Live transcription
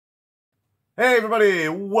Hey everybody,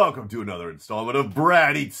 welcome to another installment of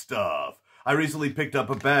Brad Eats Stuff. I recently picked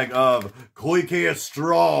up a bag of Koikea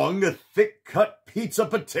Strong thick-cut pizza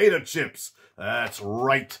potato chips. That's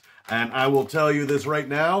right. And I will tell you this right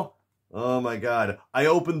now. Oh my god. I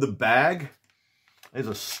opened the bag. There's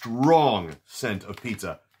a strong scent of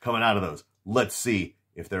pizza coming out of those. Let's see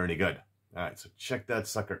if they're any good. Alright, so check that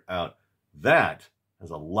sucker out. That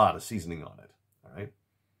has a lot of seasoning on it. Alright.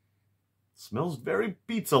 Smells very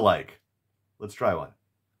pizza-like. Let's try one.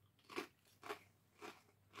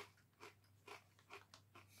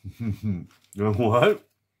 You know what?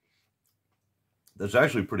 That's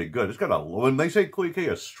actually pretty good. It's got a, when they say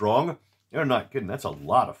Koikea Strong, they're not kidding. That's a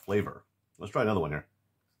lot of flavor. Let's try another one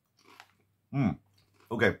here.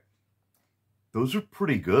 Okay. Those are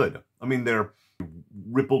pretty good. I mean, they're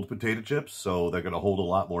rippled potato chips, so they're going to hold a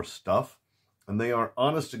lot more stuff. And they are,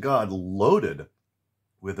 honest to God, loaded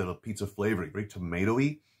with a pizza flavoring, very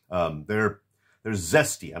tomatoey. They're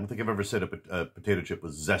zesty. I don't think I've ever said a potato chip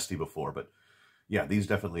was zesty before, but yeah, these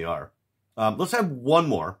definitely are. Let's have one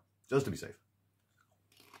more, just to be safe.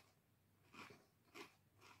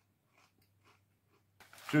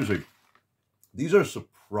 Seriously, these are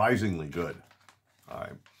surprisingly good. All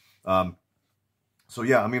right. So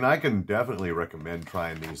yeah, I mean, I can definitely recommend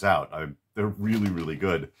trying these out. They're really, really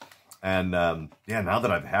good. And yeah, now that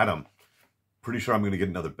I've had them, pretty sure I'm going to get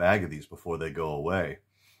another bag of these before they go away.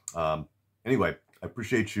 Anyway, I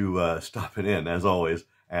appreciate you stopping in, as always,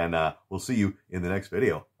 and we'll see you in the next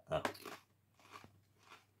video.